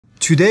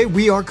Today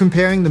we are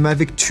comparing the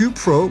Mavic 2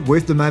 Pro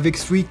with the Mavic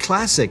 3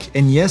 Classic.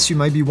 And yes, you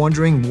might be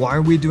wondering, why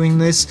are we doing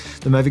this?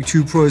 The Mavic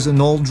 2 Pro is an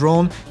old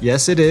drone.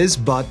 Yes, it is,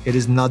 but it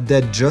is not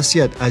dead just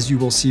yet, as you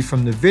will see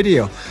from the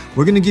video.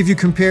 We're going to give you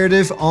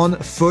comparative on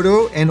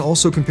photo and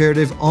also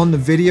comparative on the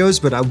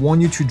videos, but I want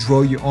you to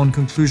draw your own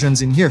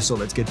conclusions in here, so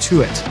let's get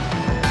to it.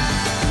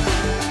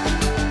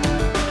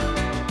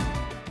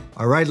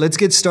 Alright, let's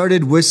get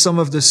started with some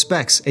of the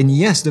specs. And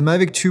yes, the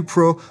Mavic 2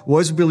 Pro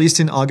was released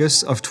in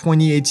August of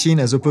 2018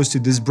 as opposed to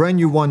this brand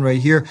new one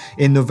right here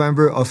in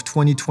November of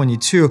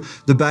 2022.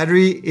 The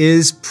battery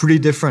is pretty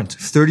different.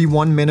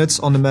 31 minutes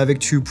on the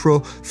Mavic 2 Pro,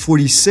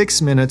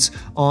 46 minutes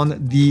on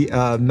the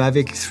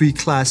Mavic 3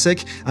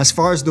 Classic. As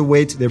far as the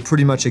weight, they're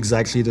pretty much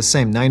exactly the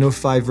same,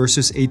 905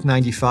 versus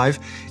 895.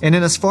 And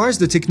then as far as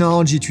the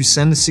technology to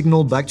send the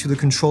signal back to the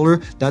controller,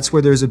 that's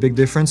where there's a big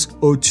difference.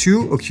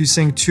 O2,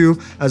 OcuSync 2,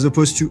 as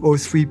opposed to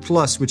O3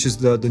 Plus, which is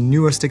the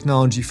newest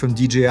technology from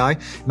DJI.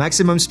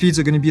 Maximum speeds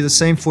are going to be the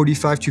same,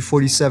 45 to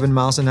 47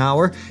 miles an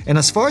hour. And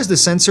as far as the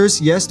sensors,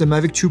 yes, the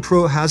Mavic 2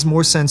 Pro has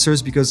more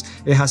sensors because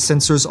it has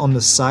sensors on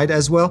the side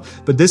as well.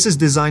 But this is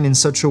designed in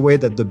such a way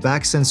that the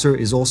back sensor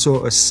is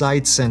also a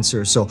side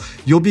sensor. So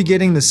you'll be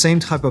getting the same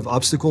type of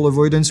obstacle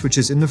avoidance, which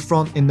is in the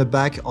front, in the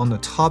back, on the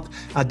top,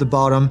 at the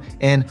bottom,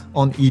 and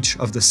on each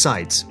of the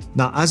sides.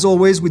 Now, as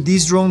always with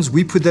these drones,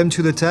 we put them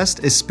to the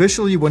test,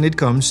 especially when it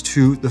comes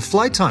to the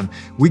flight time.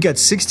 We got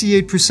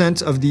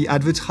 68% of the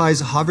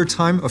advertised hover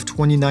time of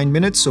 29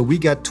 minutes, so we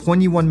got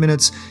 21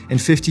 minutes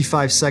and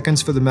 55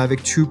 seconds for the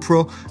Mavic 2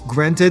 Pro.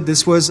 Granted,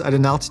 this was at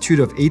an altitude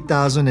of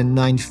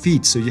 8,009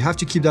 feet, so you have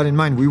to keep that in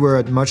mind. We were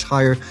at much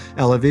higher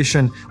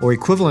elevation, or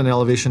equivalent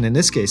elevation in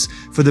this case.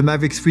 For the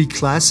Mavic 3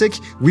 Classic,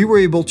 we were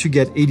able to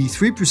get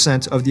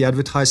 83% of the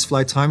advertised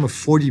flight time of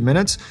 40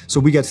 minutes, so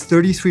we got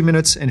 33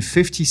 minutes and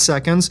 50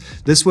 seconds.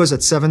 This was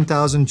at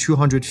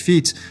 7,200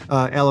 feet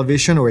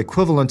elevation, or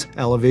equivalent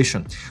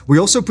elevation. We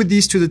also put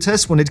these to the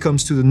test when it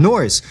comes to the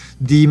noise.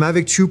 The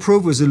Mavic 2 Pro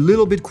was a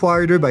little bit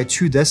quieter by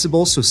 2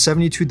 decibels, so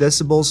 72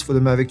 decibels for the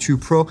Mavic 2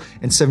 Pro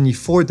and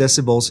 74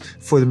 decibels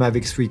for the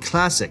Mavic 3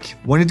 Classic.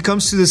 When it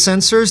comes to the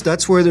sensors,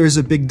 that's where there is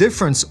a big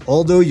difference,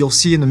 although you'll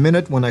see in a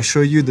minute when I show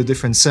you the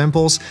different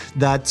samples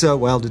that,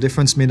 well, the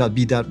difference may not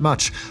be that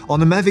much. On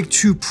the Mavic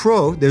 2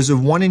 Pro, there's a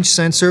 1-inch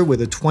sensor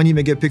with a 20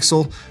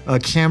 megapixel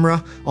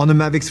camera. On the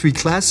Mavic 3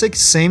 Classic,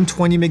 same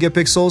 20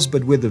 megapixels,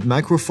 but with a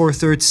micro four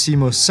thirds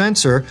CMOS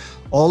sensor.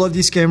 All of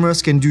these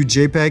cameras can do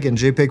JPEG and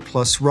JPEG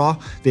plus RAW.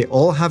 They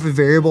all have a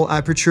variable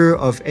aperture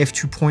of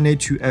f2.8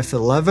 to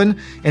f11.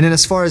 And then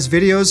as far as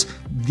videos,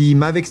 the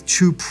Mavic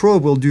 2 Pro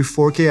will do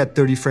 4K at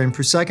 30 frames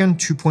per second,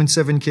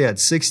 2.7K at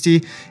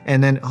 60,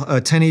 and then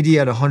 1080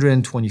 at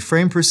 120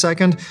 frames per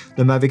second.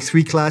 The Mavic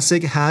 3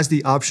 Classic has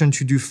the option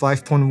to do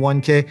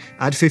 5.1K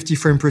at 50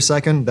 frames per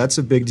second. That's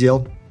a big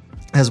deal,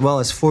 as well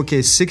as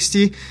 4K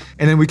 60,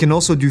 and then we can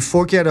also do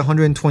 4K at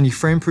 120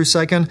 frames per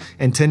second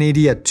and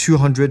 1080 at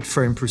 200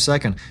 frames per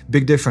second.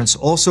 Big difference.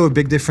 Also a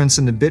big difference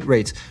in the bit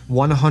rate.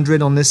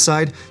 100 on this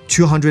side,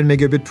 200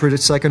 megabit per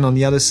second on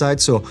the other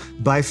side. So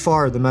by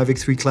far the Mavic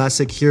 3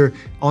 Classic here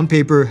on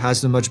paper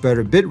has the much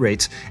better bit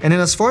rate. And then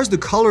as far as the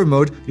color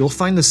mode, you'll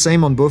find the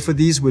same on both of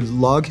these with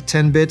log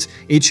 10-bit,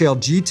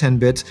 HLG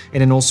 10-bit,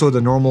 and then also the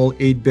normal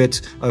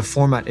 8-bit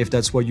format if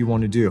that's what you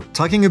want to do.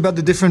 Talking about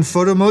the different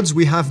photo modes,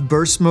 we have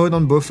burst mode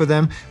on both of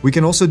them. We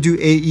can also do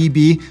AEB.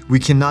 We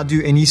cannot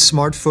do any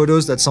smart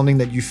photos. That's something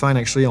that you find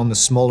actually on the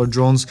smaller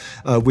drones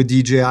with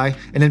DJI.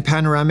 And then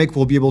panoramic,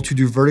 we'll be able to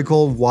do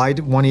vertical, wide,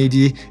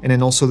 180, and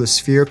then also the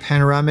sphere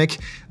panoramic.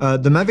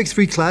 The Mavic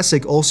 3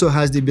 Classic also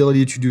has the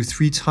ability to do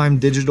 3x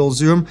digital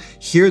zoom.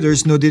 Here,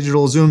 there's no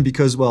digital zoom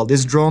because, well,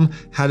 this drone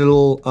had a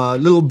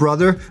little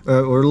brother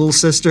or a little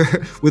sister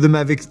with the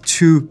Mavic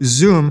 2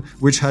 Zoom,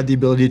 which had the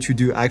ability to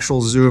do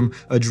actual zoom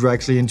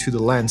directly into the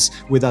lens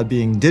without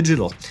being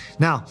digital.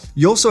 Now,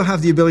 you also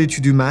have the ability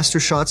to do master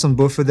shots on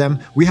both of them.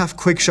 We have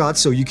quick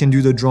shots, so you can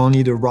do the drone,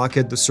 the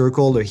rocket, the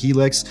circle, the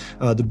helix,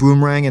 the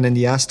boomerang, and then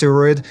the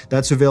asteroid.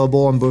 That's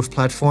available on both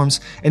platforms.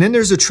 And then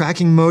there's a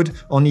tracking mode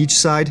on each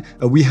side.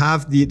 We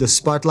have the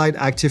spotlight,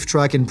 active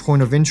track, and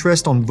point of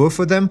interest on both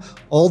of them,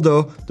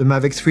 although the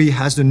Mavic 3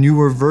 has the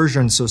newer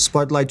version, so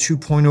spotlight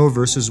 2.0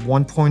 versus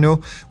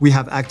 1.0. We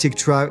have active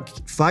track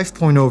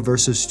 5.0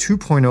 versus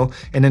 2.0,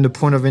 and then the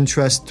point of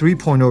interest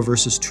 3.0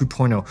 versus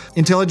 2.0.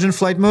 Intelligent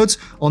flight modes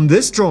on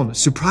this drone,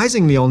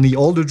 surprisingly on the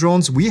older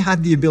drones, we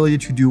had the ability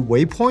to do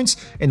waypoints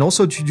and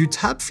also to do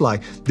tap fly.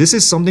 This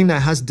is something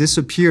that has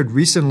disappeared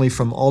recently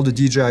from all the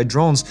DJI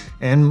drones,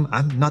 and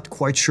I'm not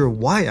quite sure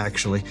why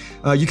actually.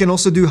 You can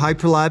also do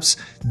hyperlapse.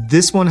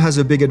 This one has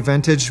a big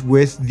advantage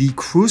with the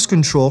cruise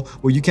control,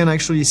 where you can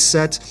actually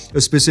set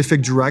a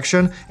specific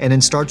direction and then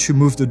start to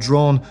move the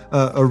drone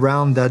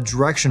around that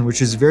direction,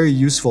 which is very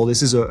useful.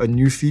 This is a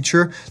new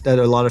feature that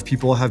a lot of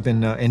people have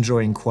been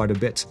enjoying quite a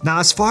bit. Now,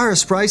 as far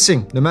as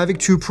pricing, the Mavic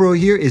 2 Pro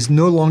here is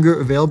no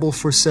longer available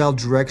for sale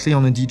directly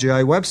on the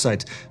DJI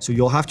website. So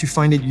you'll have to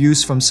find it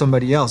used from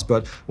somebody else.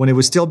 But when it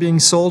was still being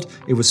sold,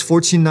 it was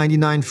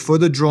 $14.99 for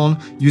the drone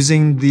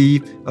using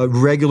the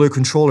regular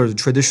controller, the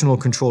traditional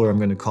controller, I'm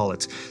going to call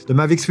it. The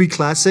Mavic 3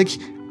 Classic,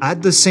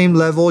 at the same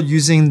level,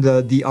 using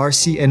the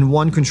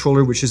RC-N1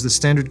 controller, which is the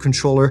standard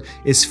controller,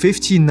 is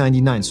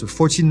 $15.99. So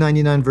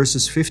 $14.99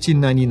 versus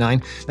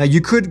 $15.99. Now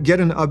you could get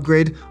an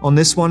upgrade on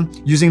this one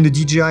using the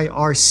DJI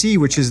RC,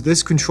 which is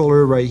this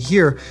controller right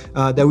here.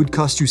 That would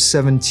cost you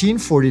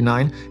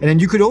 $17.49. And then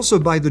you could also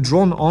buy the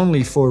drone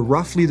only for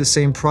roughly the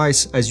same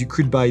price as you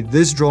could buy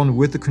this drone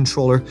with the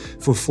controller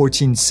for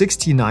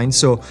 $14.69.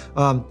 So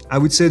I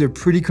would say they're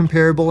pretty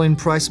comparable in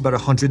price, about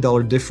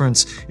 $100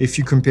 difference if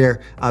you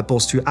compare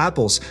apples to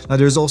apples. Now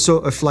there's also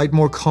a flight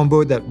mode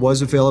combo that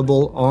was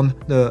available on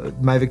the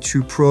Mavic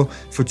 2 Pro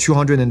for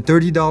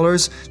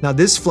 $230. Now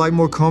this flight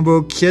mode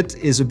combo kit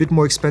is a bit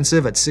more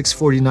expensive at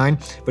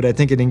 $649, but I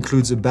think it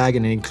includes a bag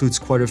and it includes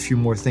quite a few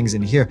more things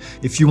in here.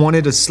 If you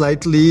wanted a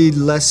slightly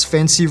less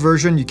fancy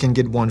version, you can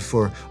get one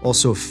for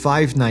also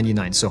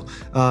 $599. So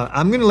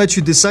I'm gonna let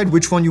you decide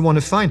which one you want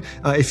to find.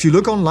 If you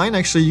look online,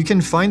 actually, you can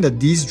find that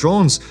these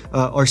drones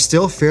are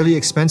still fairly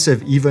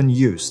expensive, even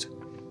used.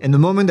 And the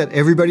moment that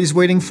everybody's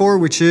waiting for,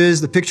 which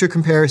is the picture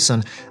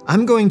comparison,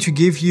 I'm going to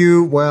give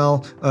you,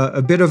 well,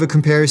 a bit of a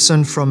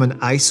comparison from an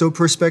ISO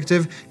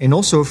perspective and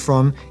also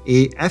from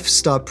a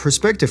f-stop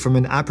perspective, from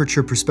an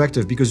aperture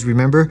perspective, because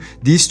remember,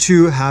 these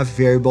two have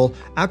variable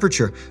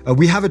aperture.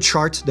 We have a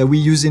chart that we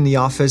use in the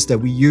office that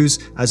we use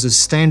as a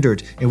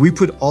standard, and we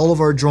put all of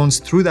our drones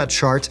through that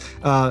chart.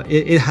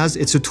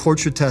 It's a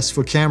torture test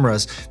for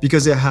cameras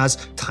because it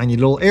has tiny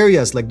little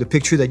areas like the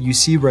picture that you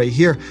see right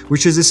here,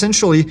 which is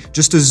essentially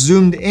just a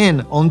zoomed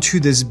in onto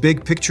this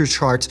big picture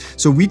chart.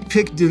 So we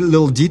pick the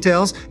little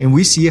details and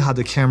we see how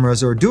the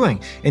cameras are doing.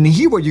 And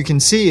here what you can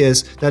see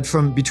is that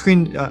from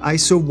between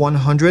ISO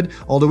 100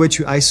 all the way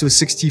to ISO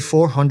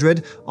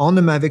 6400 on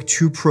the Mavic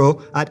 2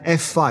 Pro at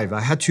f5.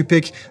 I had to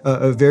pick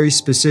a very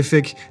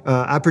specific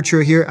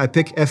aperture here. I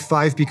pick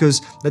f5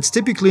 because that's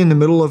typically in the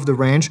middle of the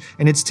range,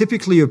 and it's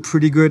typically a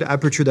pretty good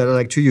aperture that I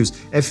like to use.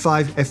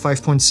 f5,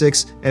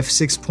 f5.6,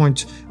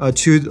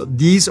 f6.2,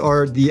 these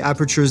are the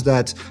apertures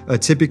that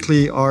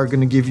typically are going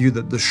to give you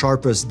the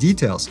sharpest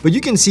details. But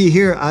you can see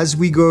here, as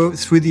we go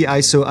through the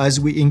ISO, as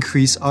we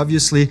increase,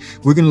 obviously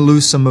we're going to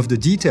lose some of the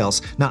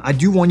details. Now I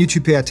do want you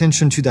to pay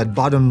attention to that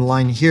bottom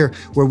line here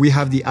where we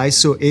have the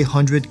ISO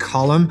 800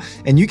 column,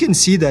 and you can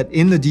see that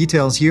in the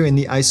details here in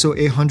the ISO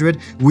 800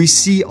 we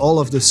see all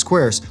of the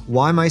squares.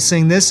 Why am I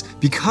saying this?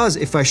 Because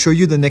if I show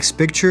you the next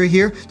picture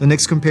here, the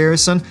next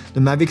comparison, the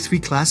Mavic 3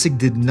 Classic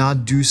did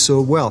not do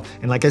so well.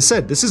 And like I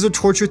said, this is a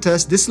torture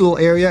test. This little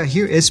area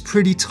here is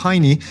pretty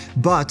tiny,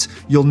 but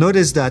you'll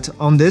notice that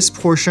on this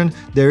portion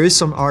there is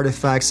some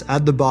artifacts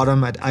at the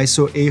bottom at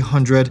ISO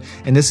 800,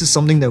 and this is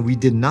something that we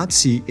did not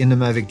see in the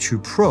Mavic 2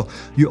 Pro.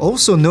 You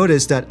also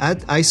notice that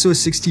at ISO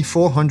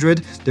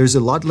 6400 there's a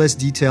lot less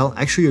detail,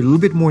 actually a little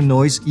bit more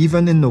noise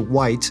even in the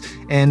white,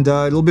 and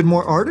a little bit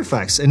more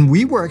artifacts. And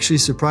we were actually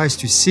surprised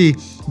to see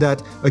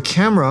that a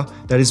camera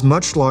that is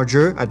much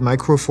larger at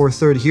micro four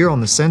third here on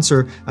the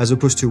sensor as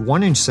opposed to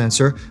 1-inch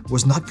sensor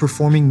was not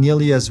performing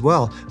nearly as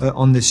well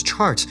on this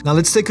chart. Now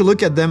let's take a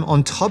look at them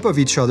on top of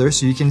each other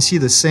so you can see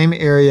the same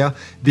area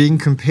being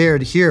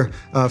compared here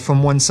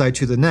from one side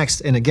to the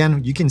next. And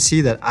again, you can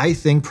see that I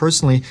think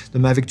personally the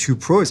Mavic 2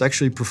 Pro is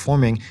actually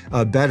performing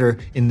better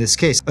in this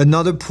case.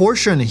 Another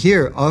portion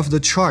here of the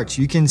chart,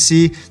 you can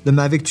see the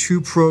Mavic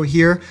 2 Pro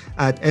here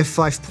at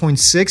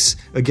f5.6,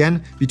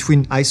 again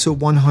between ISO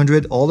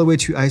 100 all the way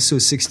to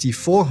ISO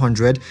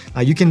 6400.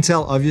 You can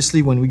tell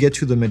obviously when we get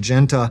to the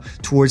magenta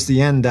towards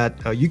the end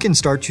that you can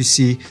start to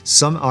see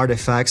some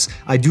artifacts.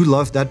 I do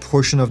love that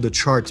portion of the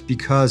chart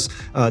because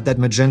that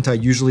magenta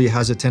usually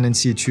has a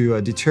tendency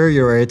to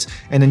deteriorate.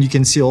 And then you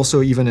can see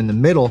also even in the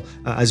middle,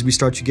 as we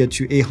start to get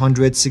to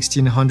 800,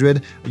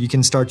 1600, you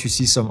can start to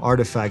see some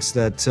artifacts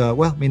that,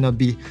 well, may not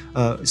be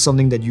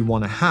something that you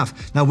want to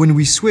have. Now, when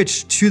we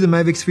switch to the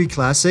Mavic 3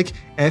 Classic,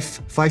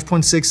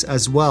 f5.6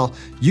 as well,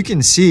 you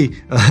can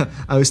see,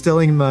 I was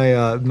telling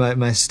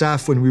my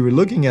staff when we were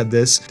looking at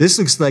this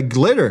looks like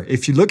glitter.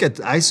 If you look at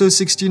ISO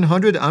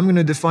 1600, I'm going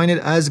to define it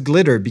as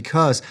glitter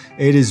because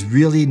it is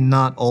really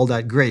not all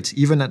that great,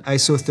 even at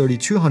ISO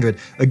 3200.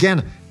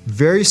 Again,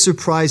 very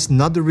surprised,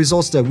 not the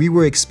results that we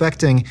were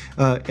expecting,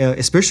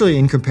 especially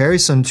in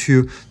comparison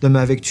to the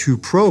Mavic 2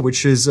 Pro,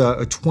 which is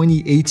a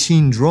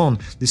 2018 drone.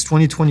 This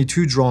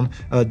 2022 drone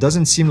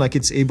doesn't seem like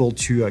it's able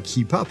to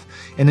keep up.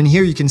 And then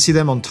here you can see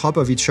them on top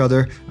of each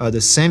other,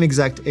 the same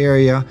exact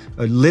area,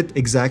 lit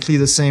exactly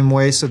the same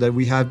way so that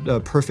we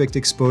had perfect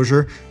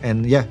exposure.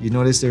 And yeah, you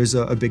notice there's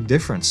a big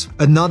difference.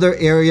 Another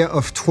area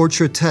of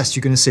torture test,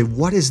 you're going to say,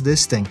 what is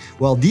this thing?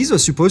 Well, these are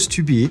supposed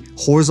to be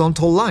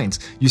horizontal lines.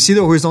 You see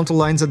the horizontal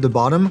lines lines at the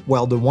bottom,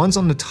 while the ones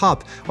on the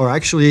top are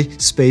actually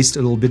spaced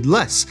a little bit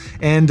less.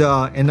 And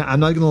I'm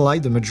not gonna lie,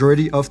 the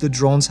majority of the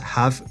drones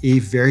have a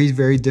very,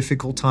 very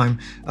difficult time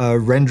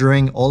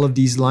rendering all of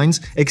these lines,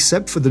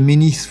 except for the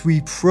Mini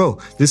 3 Pro.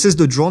 This is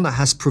the drone that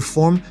has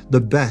performed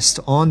the best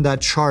on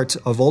that chart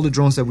of all the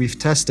drones that we've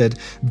tested,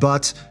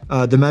 but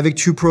the Mavic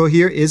 2 Pro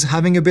here is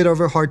having a bit of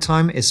a hard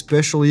time,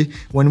 especially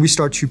when we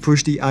start to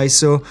push the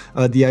ISO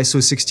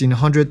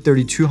 1600,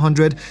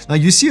 3200. Now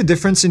you see a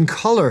difference in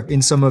color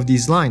in some of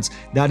these lines.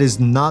 That is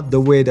not the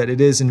way that it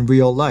is in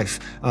real life.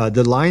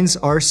 The lines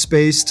are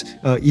spaced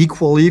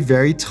equally,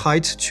 very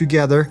tight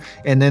together,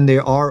 and then they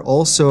are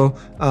also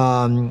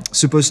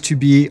supposed to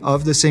be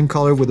of the same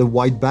color with a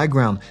white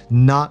background.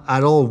 Not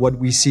at all what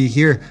we see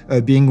here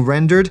being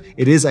rendered.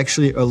 It is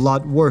actually a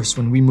lot worse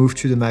when we move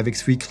to the Mavic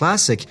 3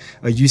 Classic.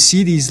 You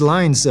see these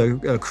lines,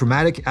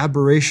 chromatic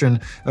aberration.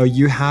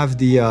 You have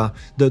the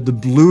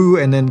blue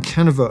and then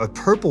kind of a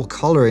purple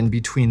color in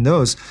between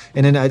those.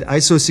 And then at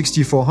ISO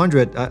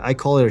 6400, I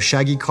call it a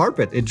shaggy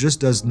carpet. It just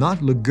does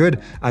not look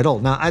good at all.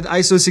 Now at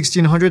ISO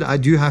 1600, I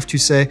do have to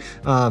say,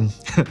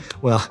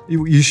 well,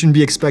 you shouldn't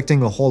be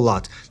expecting a whole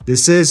lot.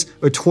 This is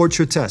a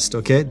torture test,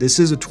 okay? This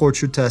is a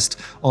torture test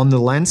on the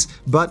lens,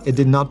 but it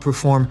did not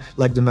perform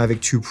like the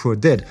Mavic 2 Pro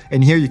did.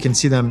 And here you can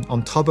see them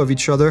on top of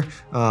each other.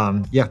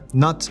 Yeah,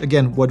 not,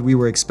 again, what we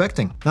were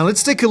expecting. Now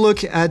let's take a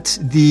look at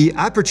the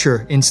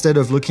aperture instead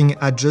of looking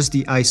at just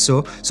the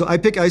ISO. So I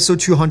pick ISO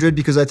 200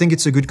 because I think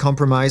it's a good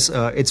compromise.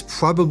 It's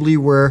probably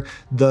where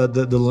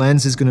the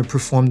lens is going to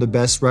perform the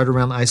best, right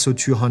around ISO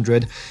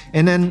 200.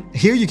 And then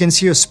here you can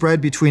see a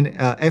spread between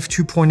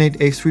f2.8,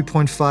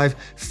 f3.5,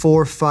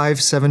 4, 5,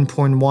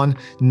 7.1,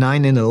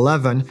 9, and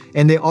 11.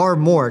 And there are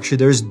more, actually.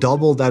 There's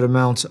double that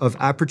amount of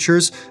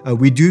apertures.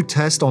 We do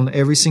test on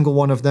every single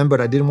one of them,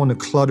 but I didn't want to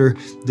clutter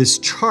this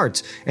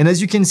chart. And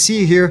as you can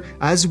see here,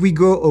 as we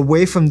go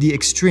away from the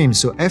extremes,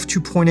 so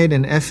f2.8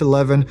 and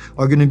f11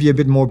 are going to be a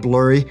bit more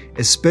blurry,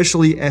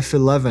 especially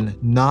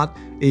f11. Not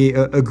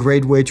a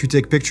great way to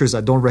take pictures.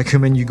 I don't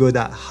recommend you go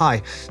that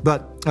high,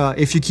 but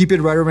if you keep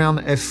it right around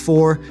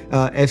f4,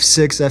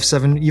 f6,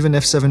 f7, even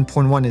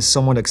f7.1 is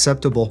somewhat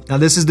acceptable. Now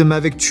this is the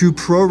Mavic 2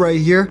 Pro right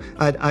here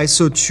at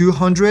ISO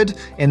 200,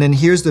 and then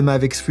here's the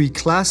Mavic 3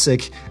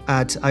 Classic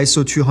at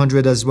ISO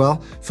 200 as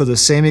well for the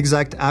same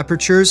exact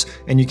apertures.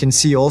 And you can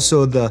see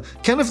also the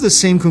kind of the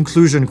same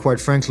conclusion,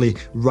 quite frankly.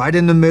 Right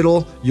in the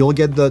middle, you'll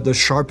get the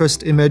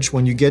sharpest image.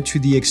 When you get to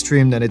the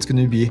extreme, then it's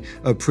going to be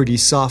pretty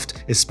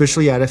soft,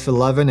 especially at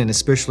f11 and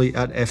especially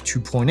at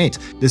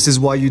f2.8. This is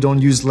why you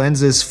don't use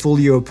lenses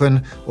fully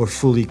open or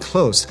fully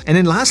closed. And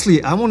then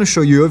lastly, I want to show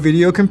you a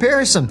video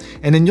comparison.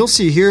 And then you'll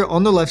see here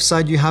on the left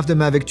side, you have the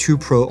Mavic 2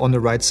 Pro. On the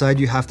right side,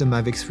 you have the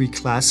Mavic 3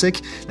 Classic.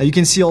 Now you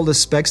can see all the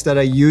specs that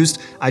I used.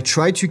 I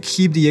tried to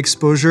keep the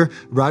exposure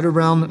right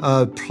around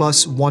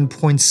plus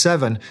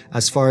 1.7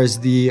 as far as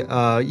the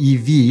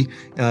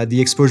EV, the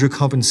exposure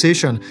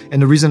compensation.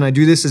 And the reason I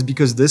do this is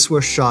because this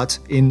was shot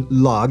in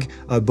log,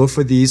 both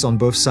of these on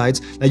both sides.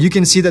 Now you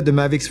can see that the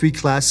Mavic 3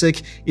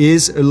 Classic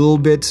is a little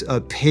bit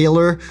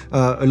paler,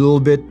 a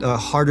little bit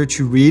harder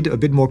to read, a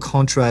bit more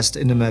contrast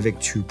in the Mavic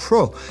 2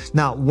 Pro.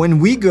 Now, when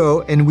we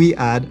go and we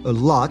add a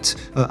lot,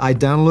 I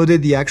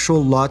downloaded the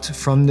actual lot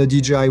from the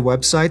DJI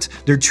website.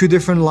 There are two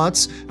different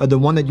lots. The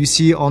one that you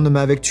see on the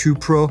Mavic 2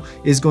 Pro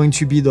is going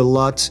to be the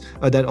lot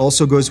that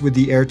also goes with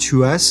the Air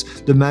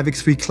 2S. The Mavic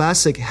 3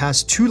 Classic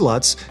has two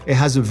lots. It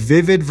has a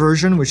vivid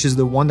version, which is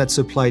the one that's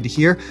applied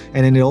here,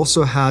 and then it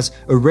also has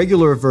a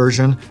regular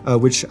version,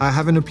 which I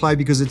haven't applied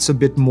because it's a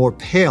bit more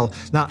pale.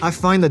 Now, I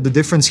find that the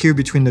difference here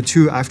between the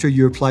two after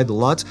you apply the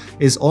lot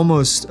is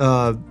almost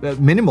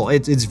minimal.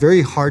 It's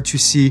very hard to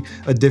see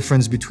a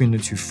difference between the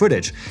two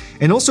footage.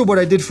 And also what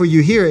I did for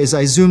you here is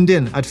I zoomed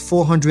in at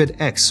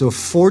 400x, so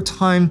 4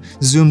 times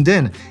zoomed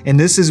in. And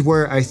this is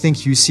where I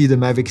think you see the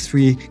Mavic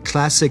 3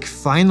 Classic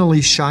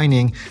finally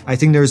shining. I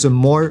think there's a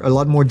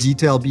lot more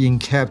detail being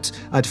kept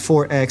at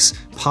 4x,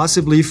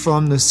 possibly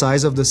from the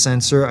size of the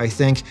sensor. I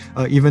think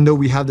even though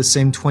we have the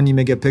same 20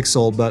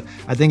 megapixel, but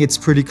I think it's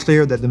pretty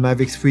clear that the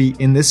Mavic 3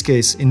 in this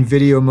case in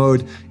video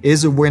mode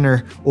is a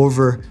winner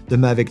over the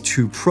Mavic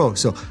 2 Pro.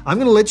 So I'm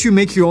gonna let you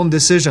make your own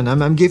decision.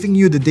 I'm giving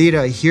you the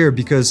data here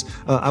because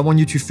I want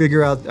you to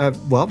figure out,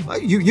 well,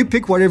 you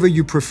pick whatever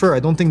you prefer. I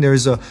don't think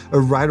there's a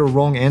right or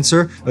wrong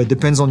answer. It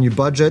depends on your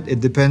budget. It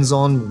depends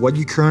on what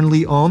you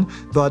currently own.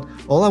 But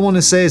all I want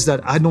to say is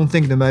that I don't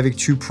think the Mavic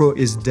 2 Pro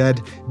is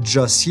dead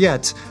just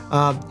yet.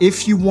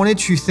 If you wanted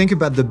to think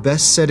about the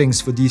best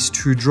settings for these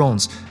two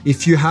drones,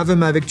 if you have a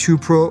Mavic 2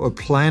 Pro or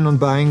plan on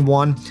buying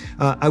one,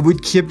 I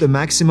would keep the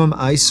maximum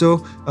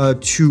ISO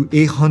to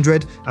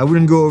 800. I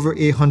wouldn't go over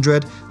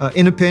 800.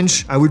 In a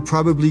pinch, I would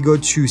probably go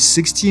to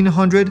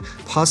 1600,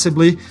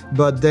 possibly,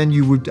 but then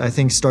you would, I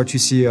think, start to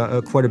see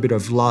quite a bit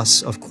of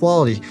loss of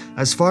quality.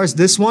 As far as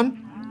this one,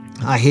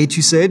 I hate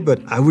to say it,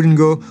 but I wouldn't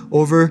go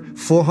over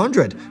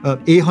 400.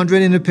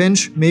 800 in a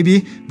pinch,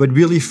 maybe, but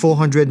really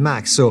 400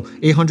 max. So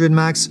 800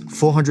 max,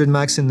 400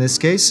 max in this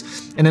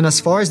case. And then as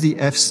far as the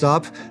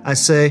f-stop, I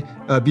say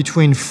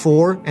between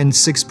 4 and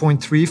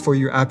 6.3 for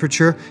your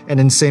aperture. And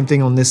then same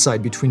thing on this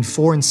side, between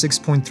 4 and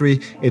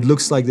 6.3. It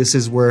looks like this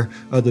is where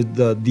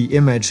the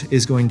image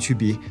is going to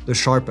be the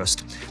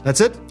sharpest.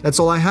 That's it. That's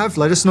all I have.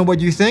 Let us know what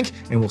you think,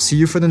 and we'll see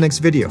you for the next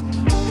video.